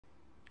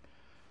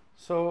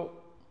So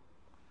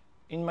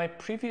in my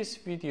previous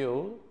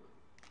video,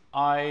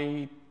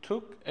 I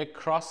took a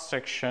cross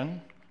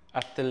section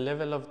at the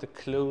level of the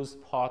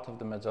closed part of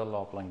the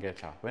medulla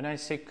oblongata. When I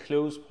say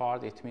closed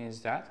part, it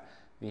means that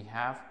we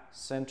have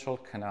central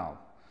canal.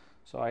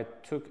 So I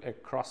took a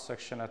cross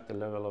section at the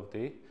level of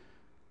the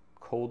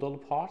caudal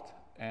part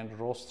and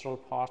rostral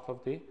part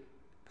of the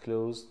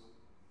closed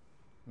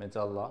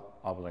medulla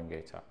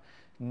oblongata.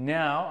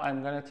 Now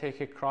I'm going to take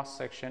a cross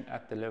section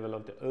at the level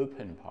of the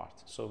open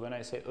part. So when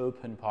I say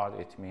open part,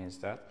 it means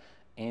that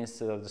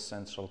instead of the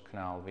central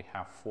canal, we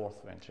have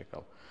fourth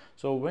ventricle.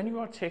 So when you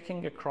are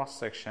taking a cross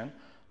section,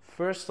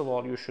 first of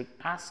all, you should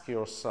ask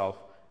yourself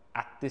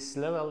at this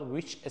level,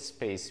 which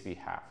space we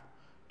have.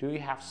 Do we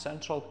have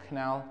central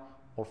canal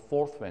or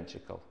fourth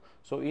ventricle?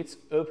 So it's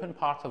open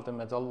part of the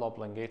medulla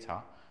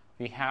oblongata.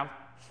 We have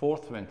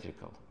fourth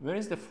ventricle. Where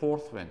is the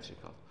fourth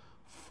ventricle?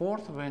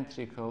 Fourth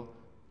ventricle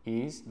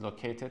is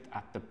located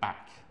at the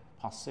back.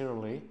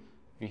 Posteriorly,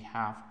 we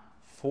have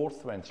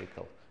fourth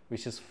ventricle,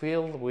 which is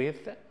filled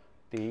with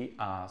the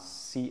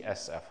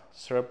CSF,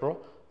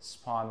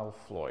 cerebrospinal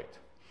fluid.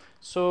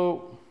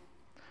 So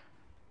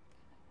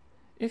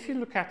if you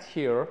look at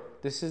here,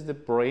 this is the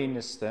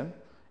brainstem,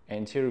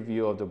 anterior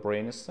view of the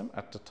brainstem.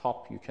 At the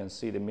top, you can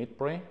see the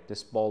midbrain.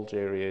 This bulge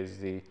area is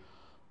the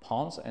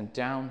pons, and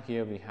down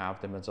here we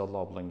have the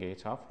medulla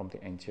oblongata from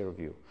the anterior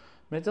view.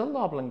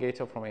 Medulla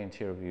oblongata from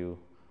anterior view,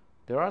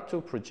 there are two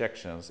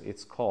projections.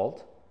 It's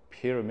called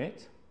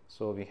pyramid.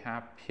 So we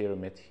have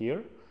pyramid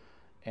here,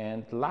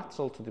 and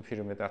lateral to the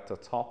pyramid at the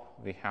top,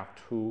 we have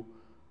two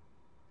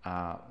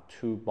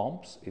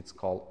bumps. It's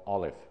called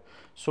olive.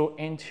 So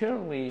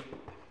anteriorly,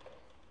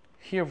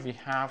 here we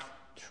have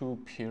two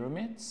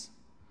pyramids,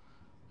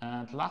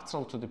 and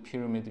lateral to the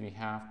pyramid, we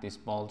have this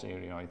bulge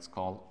area. It's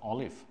called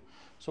olive.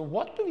 So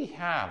what do we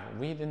have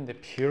within the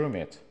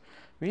pyramid?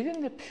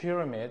 Within the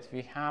pyramid,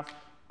 we have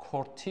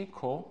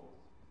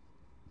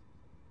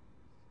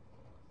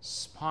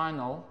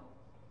corticospinal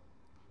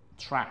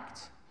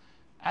tract.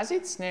 As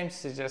its name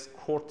suggests,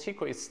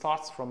 cortico, it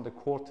starts from the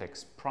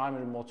cortex,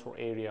 primary motor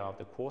area of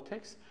the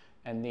cortex,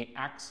 and the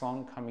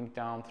axon coming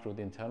down through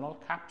the internal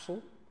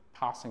capsule,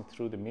 passing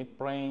through the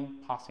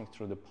midbrain, passing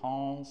through the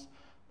pons,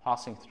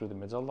 passing through the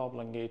medulla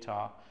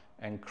oblongata,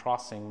 and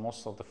crossing,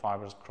 most of the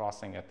fibers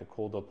crossing at the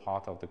caudal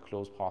part of the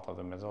closed part of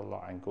the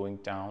medulla and going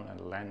down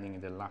and landing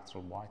in the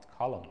lateral white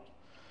column.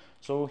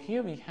 So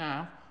here we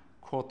have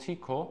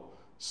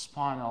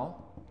corticospinal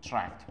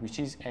tract, which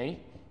is a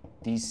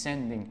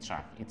descending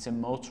tract. It's a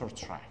motor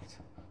tract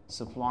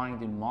supplying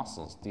the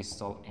muscles,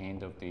 distal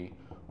end of the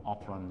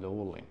upper and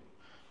lower limb.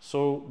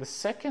 So the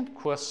second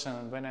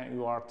question, when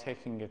you are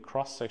taking a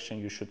cross section,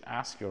 you should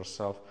ask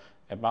yourself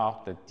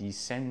about the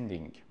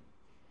descending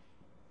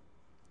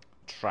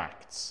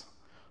tracts.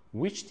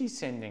 Which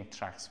descending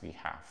tracts we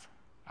have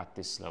at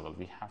this level?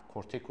 We have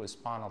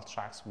corticospinal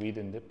tracts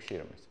within the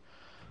pyramid.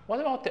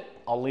 What about the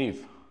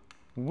olive?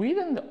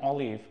 Within the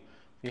olive,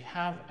 we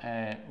have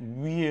a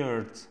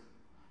weird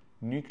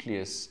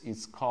nucleus.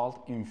 It's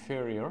called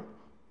inferior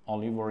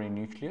olivary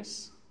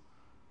nucleus.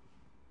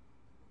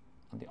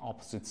 On the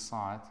opposite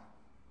side,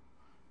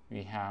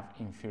 we have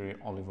inferior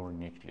olivary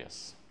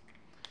nucleus.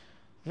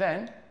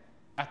 Then,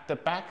 at the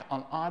back,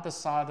 on either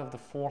side of the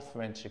fourth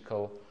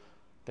ventricle,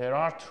 there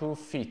are two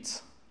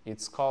feet.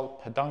 It's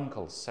called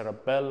peduncle,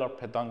 cerebellar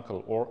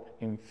peduncle, or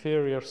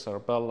inferior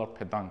cerebellar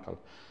peduncle.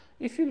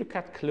 If you look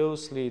at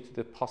closely to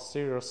the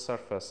posterior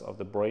surface of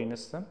the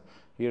brainstem,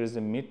 here is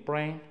the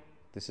midbrain,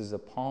 this is the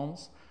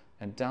pons,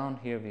 and down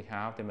here we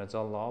have the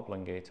medulla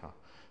oblongata.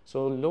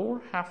 So lower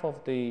half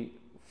of the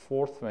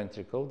fourth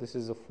ventricle, this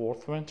is the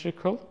fourth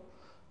ventricle.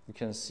 You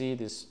can see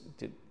this,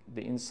 the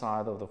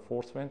inside of the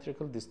fourth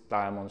ventricle, this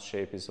diamond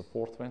shape is the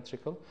fourth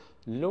ventricle.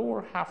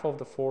 Lower half of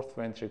the fourth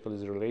ventricle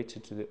is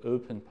related to the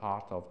open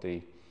part of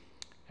the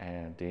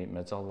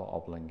medulla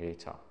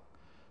oblongata.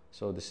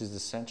 So this is the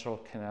central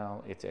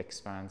canal. It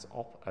expands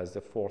up as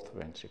the fourth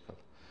ventricle.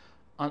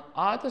 On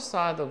either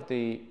side of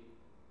the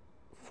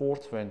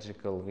fourth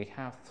ventricle, we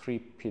have three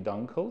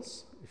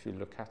peduncles. If you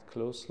look at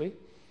closely,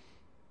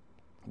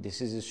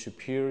 this is the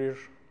superior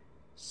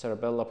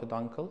cerebellar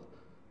peduncle,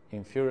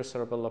 inferior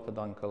cerebellar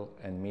peduncle,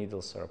 and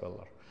middle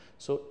cerebellar.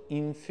 So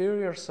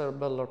inferior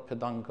cerebellar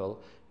peduncle,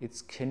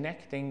 it's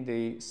connecting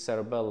the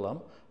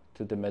cerebellum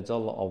to the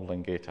medulla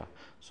oblongata.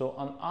 So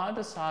on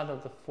either side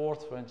of the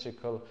fourth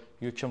ventricle,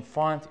 you can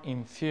find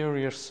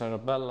inferior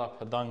cerebellar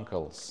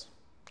peduncles.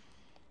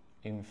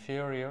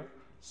 Inferior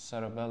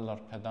cerebellar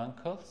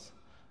peduncles.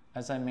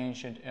 As I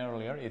mentioned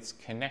earlier, it's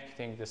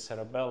connecting the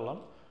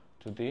cerebellum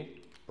to the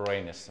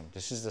brainstem.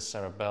 This is the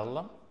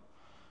cerebellum.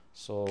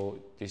 So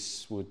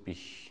this would be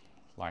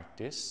like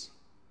this,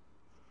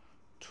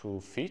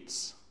 two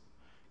feet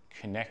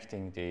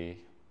connecting the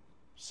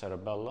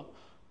cerebellum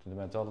to the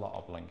medulla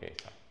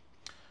oblongata.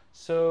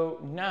 So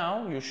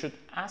now you should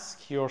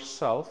ask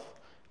yourself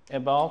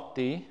about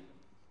the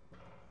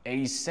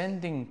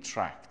ascending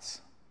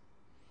tracts.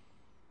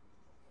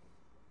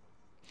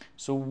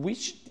 So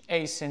which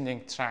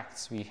ascending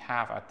tracts we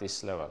have at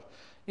this level?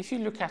 If you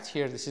look at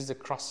here, this is the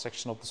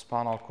cross-section of the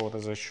spinal cord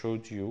as I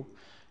showed you.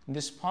 In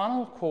the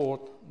spinal cord,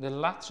 the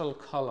lateral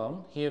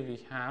column, here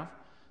we have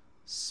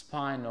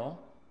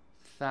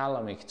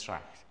spinothalamic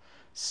tract.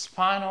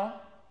 Spinal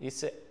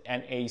is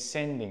an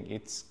ascending,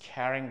 it's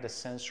carrying the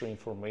sensory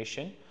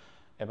information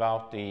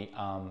about the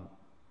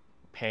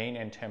pain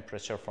and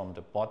temperature from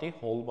the body,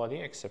 whole body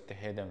except the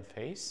head and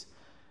face,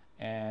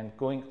 and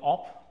going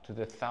up to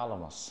the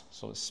thalamus.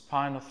 So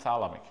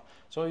spinothalamic.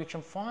 So you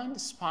can find the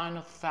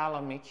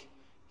spinothalamic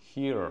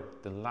here,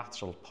 the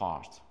lateral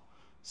part,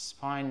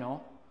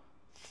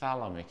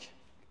 spinothalamic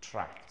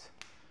tract.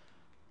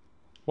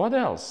 What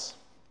else?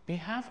 We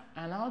have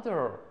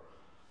another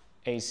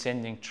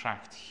ascending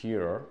tract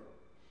here.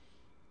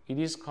 It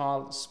is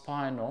called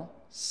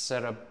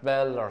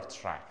spinocerebellar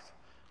tract.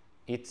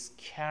 It's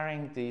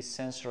carrying the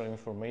sensory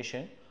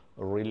information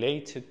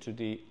related to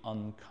the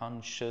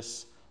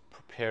unconscious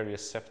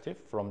proprioceptive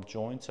from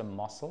joints and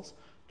muscles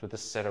to the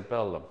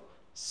cerebellum.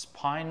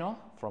 Spino,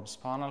 from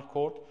spinal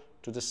cord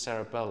to the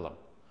cerebellum.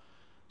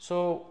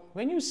 So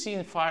when you see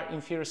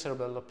inferior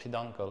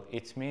cerebellopeduncle,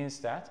 it means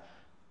that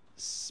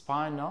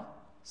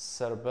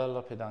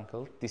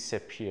spinocerebellopeduncle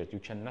disappeared. You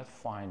cannot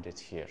find it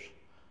here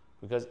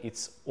because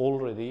it's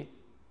already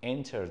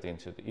entered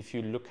into the, if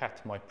you look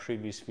at my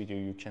previous video,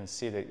 you can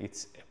see that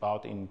it's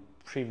about in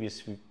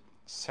previous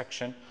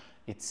section,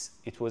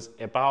 it was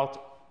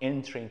about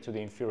entering to the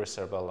inferior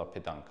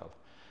cerebellopeduncle.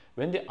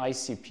 When the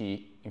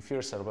ICP,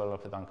 inferior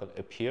cerebellopeduncle,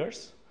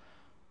 appears,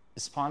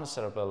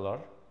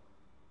 spinocerebellar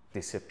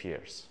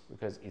disappears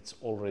because it's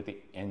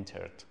already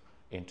entered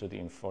into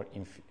the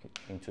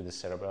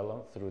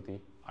cerebellum through the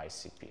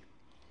ICP.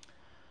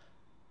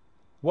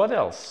 What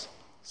else?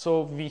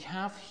 So we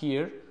have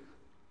here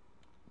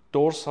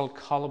dorsal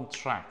column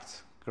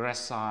tract,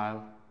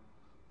 gracile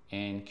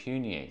and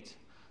cuneate.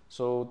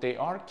 So they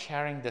are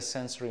carrying the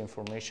sensory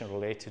information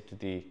related to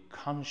the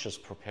conscious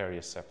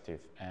proprioceptive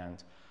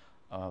and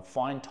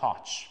fine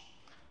touch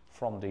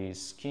from the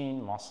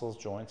skin, muscles,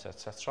 joints,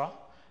 etc.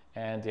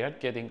 And they are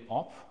getting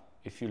up.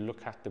 If you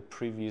look at the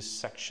previous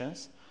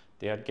sections,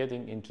 they are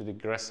getting into the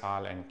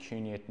gracile and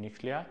cuneate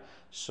nuclei.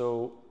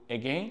 So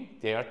again,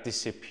 they are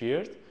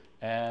disappeared,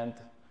 and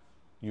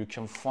you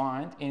can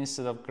find,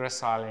 instead of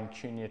gracile and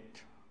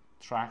cuneate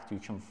tract, you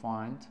can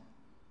find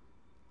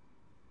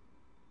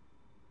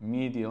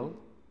medial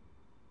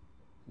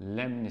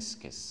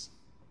lemniscus.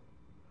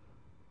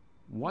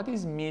 What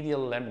is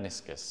medial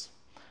lemniscus?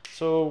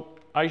 So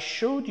I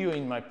showed you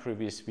in my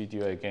previous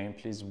video, again,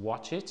 please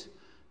watch it.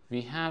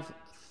 We have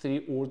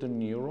 3 order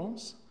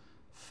neurons.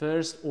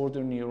 First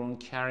order neuron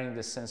carrying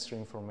the sensory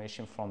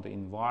information from the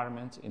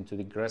environment into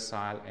the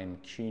gracile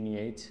and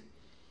cuneate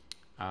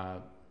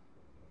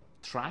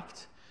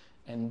tract,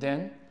 and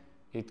then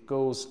it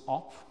goes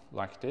up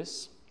like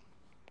this.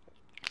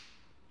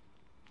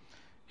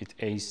 It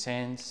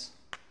ascends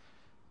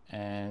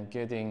and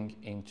getting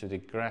into the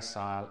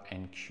gracile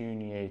and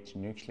cuneate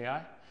nuclei,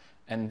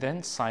 and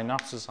then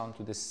synapses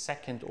onto the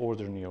second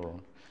order neuron.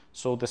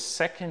 So the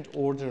second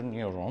order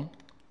neuron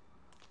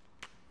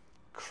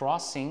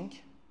crossing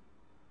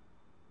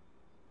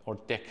or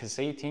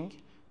decussating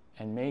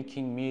and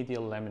making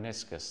medial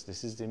lemniscus.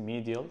 This is the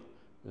medial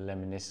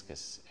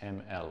lemniscus,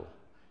 ML,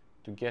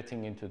 to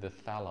getting into the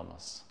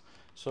thalamus.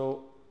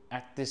 So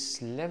at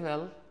this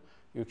level,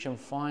 you can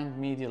find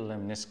medial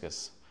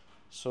lemniscus.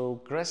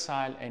 So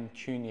gracile and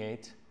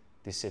cuneate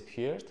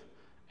disappeared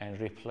and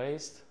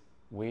replaced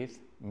with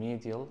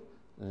medial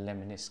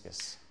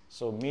lemniscus.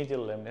 So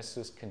medial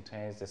lemniscus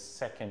contains the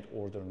second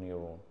order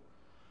neuron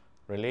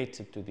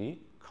related to the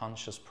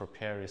conscious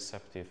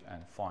proprioceptive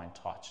and fine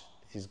touch.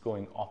 It is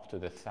going up to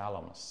the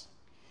thalamus.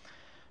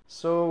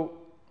 So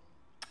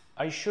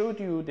I showed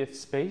you the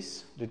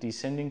space, the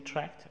descending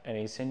tract and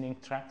ascending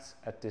tracts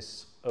at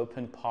this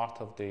open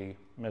part of the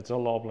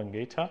medulla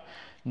oblongata.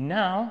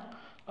 Now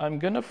I'm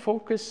going to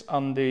focus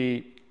on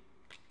the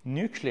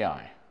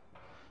nuclei.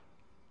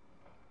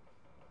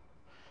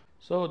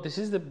 So this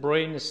is the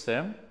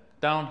brainstem.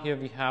 Down here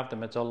we have the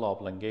medulla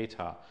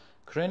oblongata.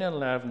 Cranial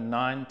nerve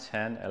 9,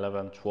 10,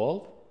 11,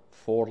 12,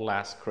 4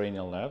 last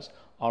cranial nerves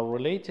are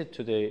related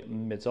to the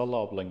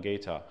medulla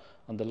oblongata.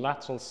 On the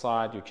lateral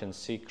side, you can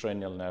see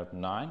cranial nerve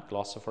 9,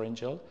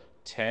 glossopharyngeal,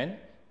 10,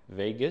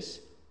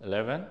 vagus,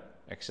 11,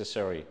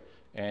 accessory.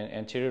 And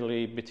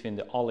anteriorly between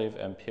the olive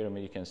and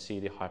pyramid, you can see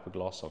the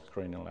hypoglossal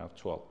cranial nerve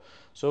 12.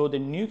 So the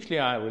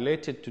nuclei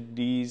related to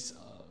these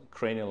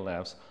cranial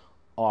nerves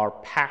are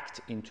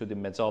packed into the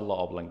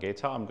medulla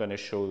oblongata. I'm going to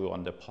show you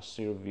on the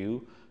posterior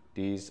view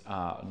these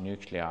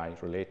nuclei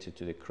related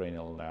to the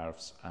cranial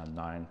nerves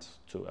 9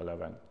 to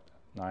 11,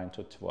 9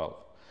 to 12.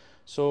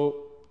 So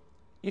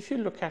if you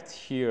look at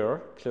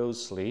here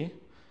closely,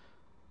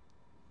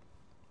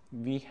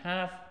 we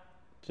have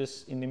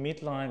just in the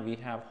midline, we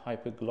have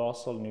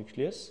hypoglossal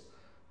nucleus,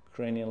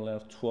 cranial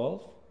nerve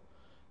 12.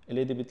 A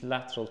little bit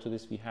lateral to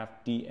this, we have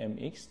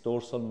DMX,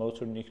 dorsal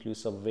motor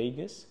nucleus of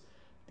vagus.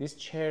 This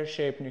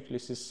chair-shaped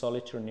nucleus is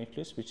solitary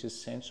nucleus, which is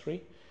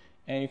sensory.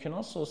 And you can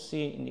also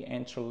see in the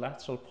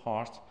anterolateral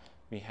part,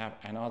 we have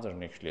another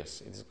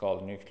nucleus. It is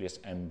called nucleus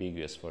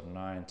ambiguous for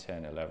 9,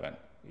 10, 11.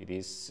 It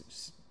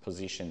is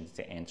positioned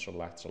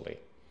anterolaterally.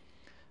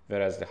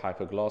 Whereas the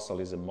hypoglossal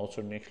is a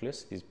motor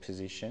nucleus, it is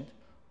positioned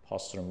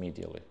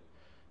posteromedially.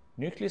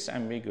 Nucleus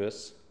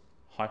ambiguous,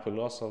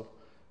 hypoglossal,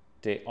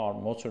 they are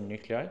motor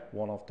nuclei.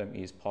 One of them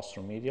is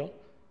posteromedial,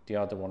 the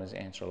other one is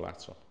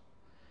anterolateral.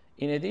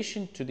 In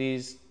addition to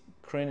these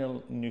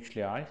cranial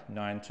nuclei,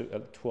 9 to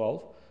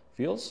 12,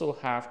 we also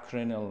have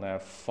cranial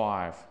nerve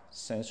 5,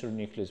 sensory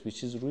nucleus,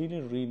 which is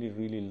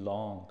really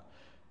long.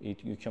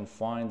 You can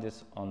find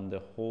it on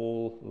the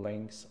whole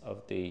length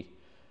of the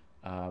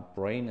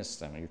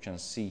brainstem. You can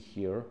see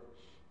here,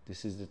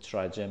 this is the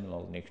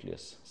trigeminal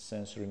nucleus,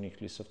 sensory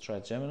nucleus of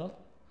trigeminal.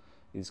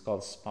 It's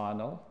called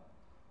spinal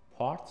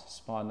part,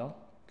 spinal,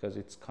 because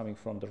it's coming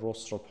from the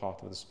rostral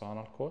part of the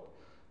spinal cord.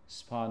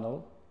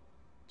 Spinal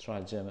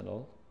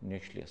trigeminal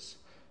nucleus.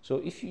 So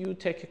if you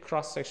take a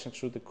cross section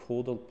through the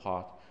caudal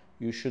part,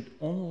 you should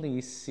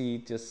only see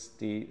just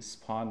the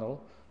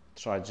spinal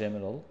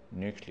trigeminal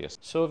nucleus.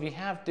 So we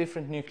have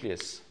different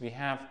nucleus. We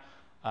have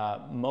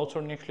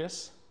motor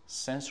nucleus,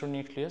 sensory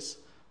nucleus.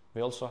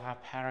 We also have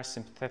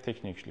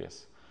parasympathetic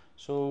nucleus.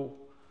 So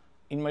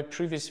in my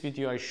previous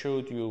video, I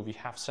showed you we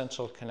have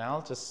central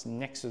canal. Just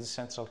next to the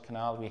central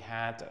canal, we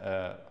had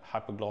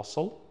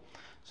hypoglossal.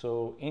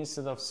 So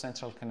instead of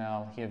central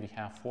canal, here we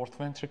have fourth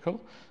ventricle.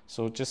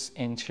 So just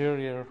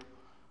anterior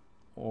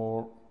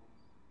or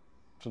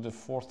to the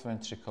fourth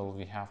ventricle,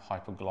 we have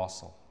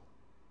hypoglossal,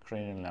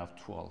 cranial nerve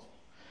 12,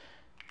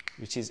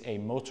 which is a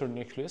motor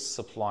nucleus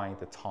supplying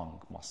the tongue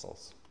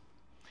muscles.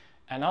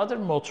 Another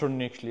motor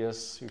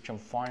nucleus, you can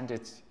find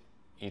it,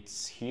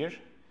 it's here.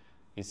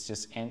 It's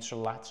just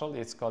anterolateral.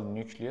 It's called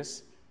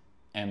nucleus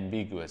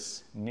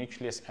ambiguous.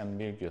 Nucleus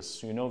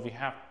ambiguous. You know, we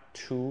have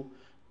two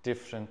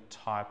different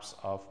types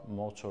of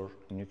motor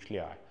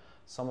nuclei.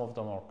 Some of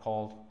them are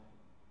called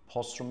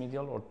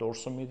posteromedial or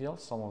dorsomedial.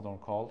 Some of them are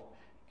called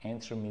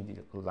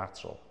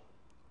anterolateral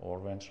or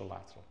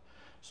ventrolateral.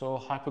 So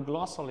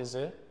hypoglossal is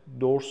a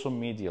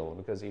dorsomedial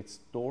because it's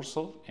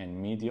dorsal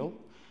and medial,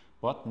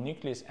 but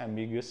nucleus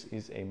ambiguous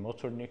is a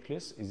motor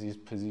nucleus. It is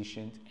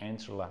positioned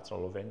anterolateral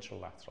or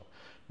ventrolateral.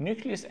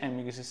 Nucleus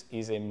ambiguous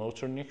is a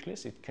motor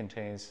nucleus. It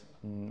contains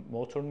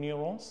motor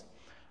neurons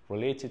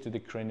related to the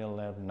cranial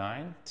nerve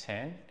 9,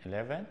 10,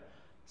 11,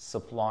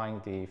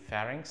 supplying the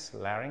pharynx,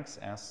 larynx,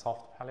 and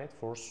soft palate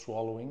for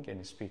swallowing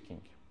and speaking.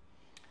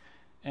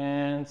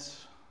 And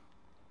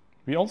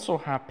we also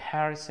have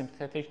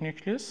parasympathetic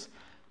nucleus.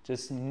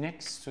 Just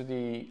next to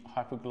the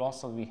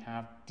hypoglossal, we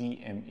have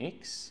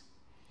DMX.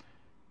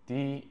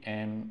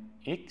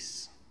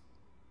 DMX,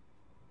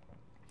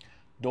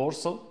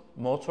 dorsal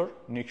motor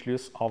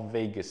nucleus of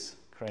vagus,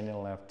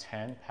 cranial nerve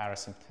 10,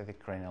 parasympathetic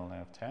cranial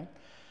nerve 10.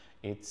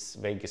 It's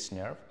vagus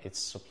nerve. It's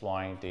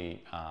supplying the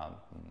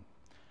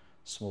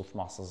smooth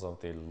muscles of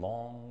the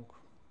lung,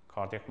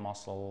 cardiac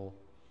muscle,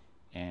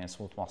 and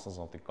smooth muscles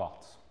of the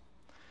gut.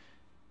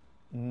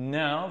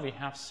 Now we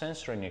have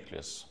sensory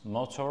nucleus,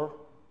 motor,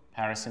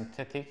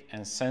 parasympathetic,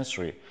 and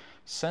sensory.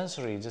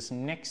 Sensory, just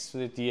next to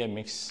the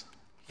DMX,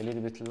 a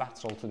little bit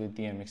lateral to the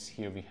DMX,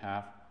 here we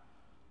have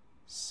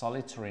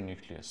solitary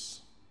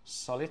nucleus.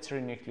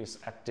 Solitary nucleus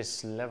at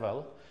this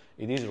level,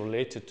 it is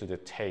related to the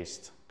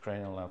taste,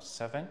 cranial nerve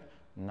 7,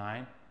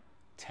 9,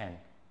 10,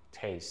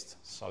 taste,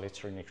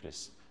 solitary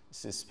nucleus.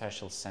 This is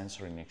special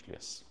sensory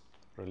nucleus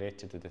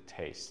related to the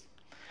taste.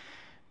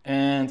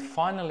 And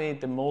finally,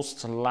 the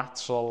most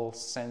lateral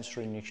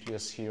sensory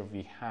nucleus here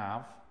we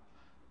have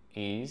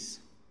is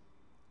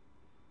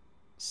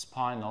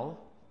spinal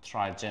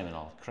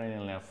trigeminal,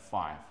 cranial nerve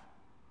 5.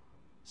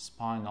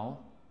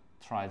 Spinal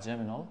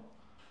trigeminal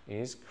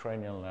is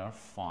cranial nerve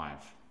 5.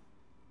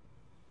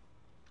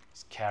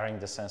 It's carrying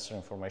the sensory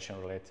information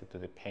related to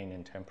the pain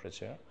and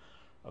temperature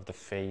of the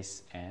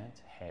face and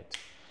head.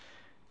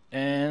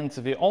 And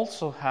we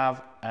also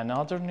have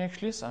another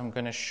nucleus I'm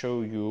going to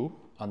show you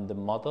on the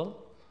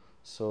model.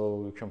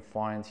 So you can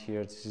find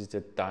here, this is the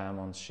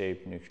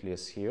diamond-shaped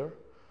nucleus here.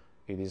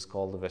 It is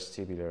called the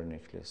vestibular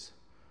nucleus.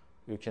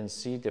 You can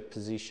see the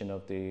position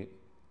of the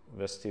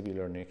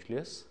vestibular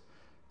nucleus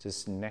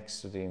just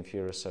next to the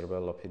inferior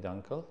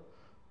cerebellopeduncle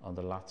on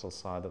the lateral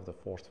side of the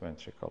fourth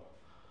ventricle.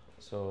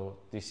 So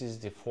this is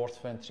the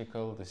fourth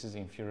ventricle, this is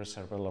inferior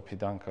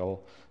cerebellopeduncle.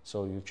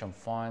 So you can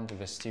find the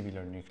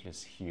vestibular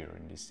nucleus here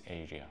in this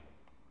area.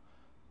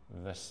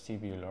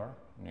 Vestibular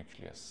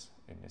nucleus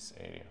in this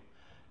area.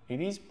 It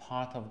is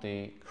part of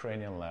the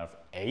cranial nerve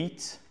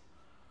 8,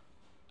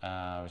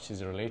 which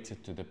is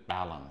related to the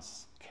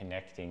balance,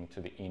 connecting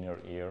to the inner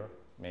ear,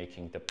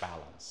 making the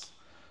balance.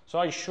 So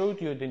I showed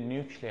you the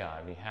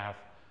nuclei. We have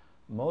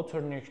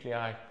motor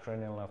nuclei,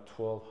 cranial nerve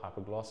 12,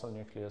 hypoglossal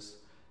nucleus,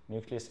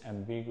 nucleus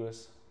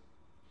ambiguous.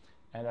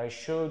 And I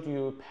showed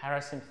you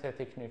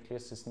parasympathetic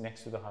nucleus is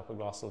next to the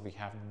hypoglossal. We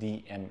have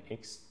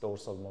DMX,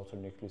 dorsal motor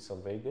nucleus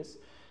of vagus.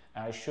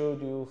 And I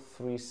showed you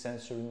 3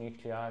 sensory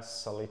nuclei,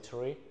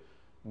 solitary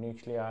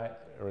nuclei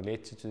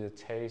related to the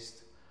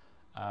taste,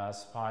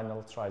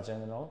 spinal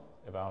trigeminal,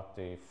 about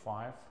the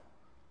 5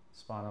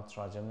 spinal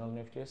trigeminal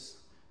nucleus,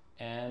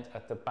 And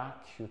at the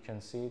back, you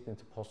can see it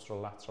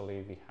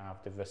posterolaterally, we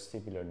have the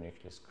vestibular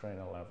nucleus,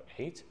 cranial nerve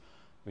 8,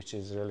 which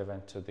is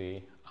relevant to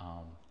the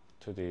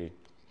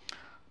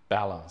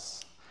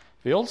balance.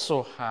 We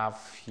also have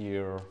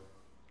here,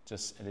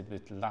 just a little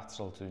bit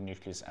lateral to the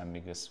nucleus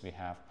ambiguous, we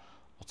have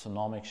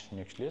autonomic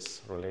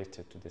nucleus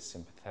related to the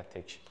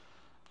sympathetic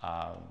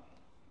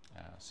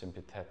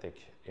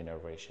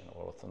innervation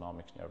or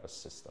autonomic nervous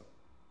system.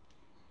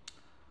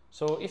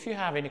 So if you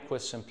have any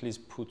question, please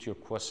put your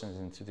questions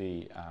into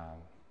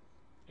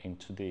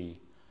the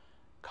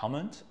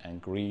comment and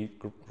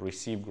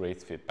receive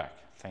great feedback.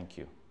 Thank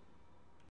you.